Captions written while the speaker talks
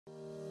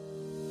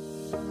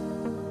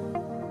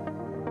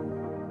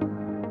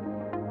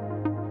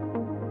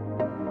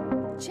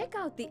Check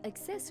out the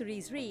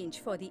accessories range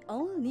for the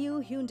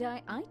all-new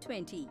Hyundai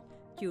i20,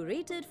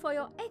 curated for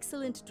your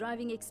excellent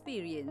driving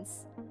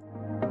experience.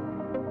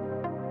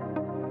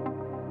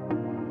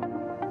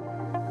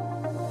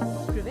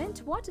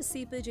 Prevent water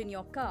seepage in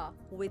your car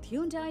with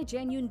Hyundai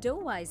Genuine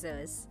Door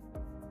Visors.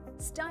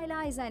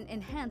 Stylize and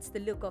enhance the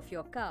look of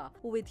your car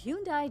with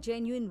Hyundai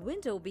Genuine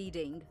Window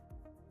Beading.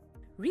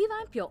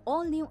 Revamp your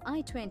all-new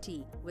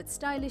i20 with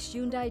stylish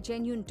Hyundai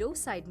Genuine door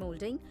side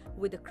molding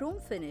with a chrome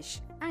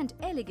finish and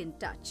elegant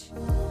touch.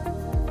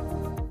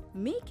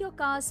 Make your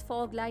car's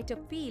fog light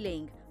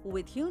appealing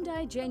with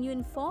Hyundai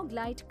Genuine Fog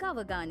Light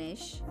Cover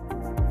Garnish.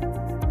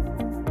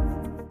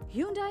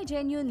 Hyundai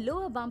Genuine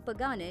Lower Bumper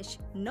Garnish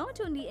not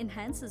only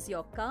enhances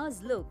your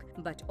car's look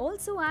but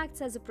also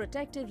acts as a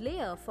protective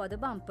layer for the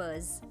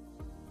bumpers.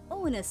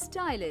 Own a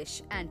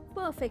stylish and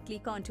perfectly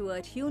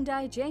contoured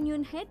Hyundai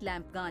Genuine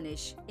Headlamp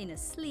Garnish in a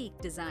sleek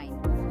design.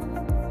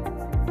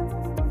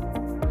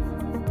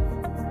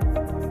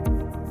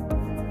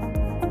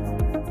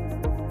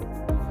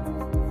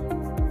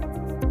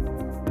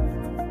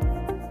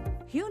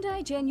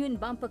 Hyundai Genuine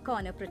Bumper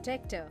Corner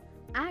Protector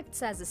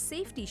acts as a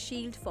safety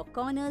shield for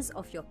corners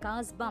of your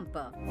car's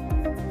bumper.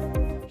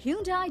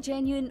 Hyundai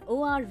Genuine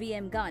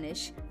ORVM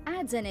Garnish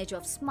adds an edge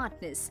of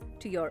smartness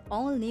to your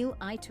all-new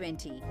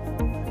i20.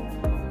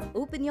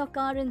 Open your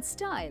car in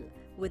style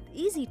with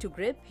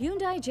easy-to-grip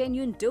Hyundai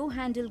Genuine Door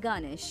Handle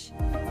Garnish.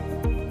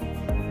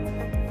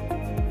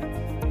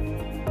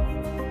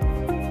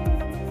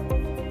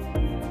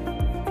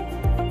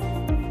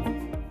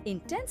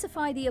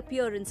 Intensify the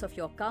appearance of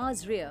your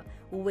car's rear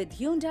with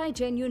Hyundai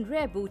Genuine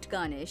Rear Boot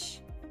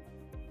Garnish.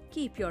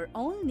 Keep your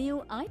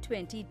all-new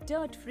i20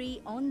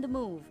 dirt-free on the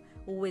move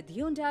with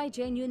Hyundai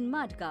Genuine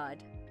Mudguard.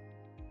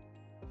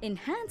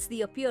 Enhance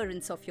the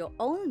appearance of your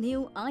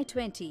all-new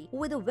i20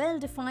 with a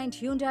well-defined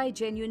Hyundai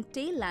Genuine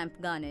Tail Lamp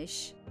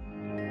Garnish.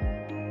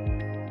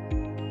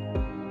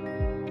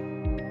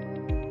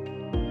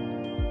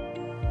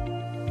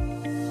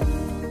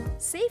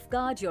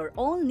 Safeguard your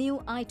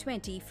all-new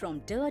i20 from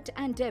dirt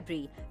and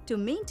debris to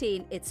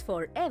maintain its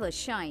forever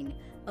shine.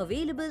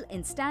 Available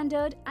in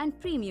standard and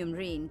premium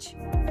range.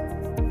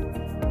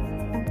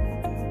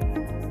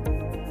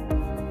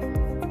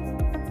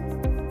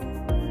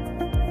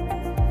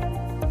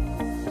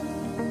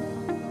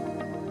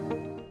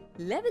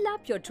 Level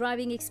up your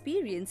driving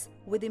experience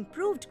with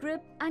improved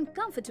grip and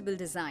comfortable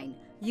design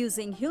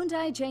using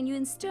Hyundai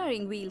Genuine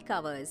Steering Wheel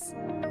Covers.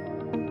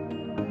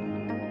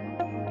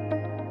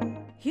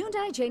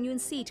 Hyundai Genuine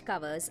seat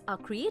covers are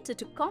created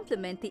to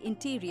complement the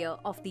interior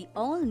of the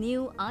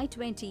all-new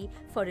i20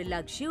 for a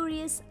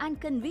luxurious and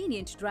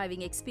convenient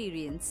driving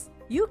experience.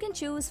 You can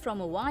choose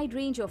from a wide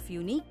range of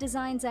unique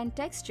designs and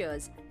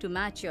textures to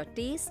match your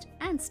taste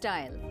and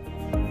style.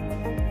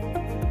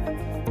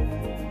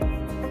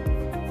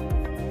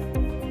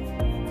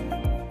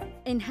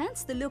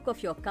 Enhance the look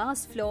of your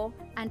car's floor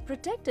and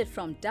protect it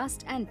from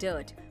dust and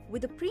dirt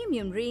with a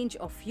premium range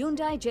of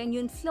Hyundai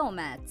Genuine floor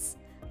mats.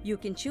 You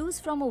can choose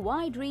from a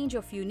wide range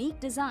of unique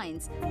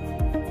designs.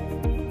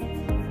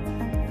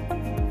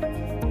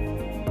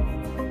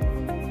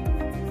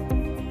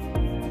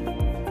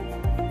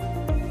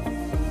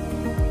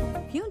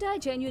 Hyundai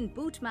Genuine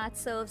Boot Mat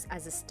serves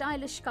as a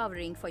stylish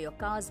covering for your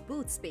car's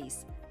boot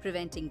space,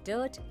 preventing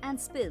dirt and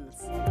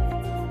spills.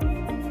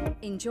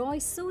 Enjoy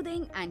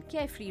soothing and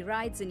carefree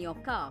rides in your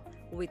car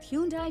with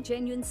Hyundai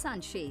Genuine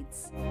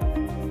Sunshades.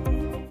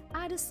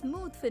 Add a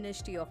smooth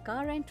finish to your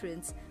car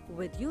entrance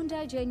with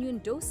Hyundai Genuine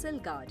Door Sill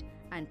Guard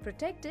and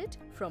protect it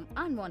from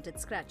unwanted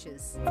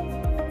scratches.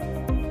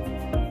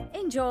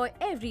 Enjoy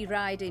every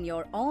ride in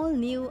your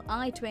all-new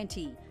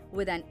i20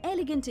 with an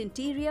elegant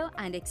interior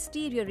and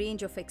exterior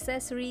range of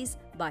accessories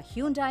by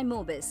Hyundai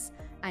Mobis,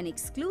 an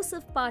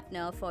exclusive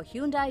partner for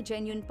Hyundai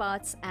Genuine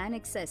Parts and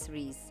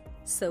Accessories.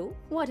 So,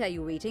 what are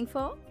you waiting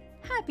for?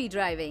 Happy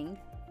driving!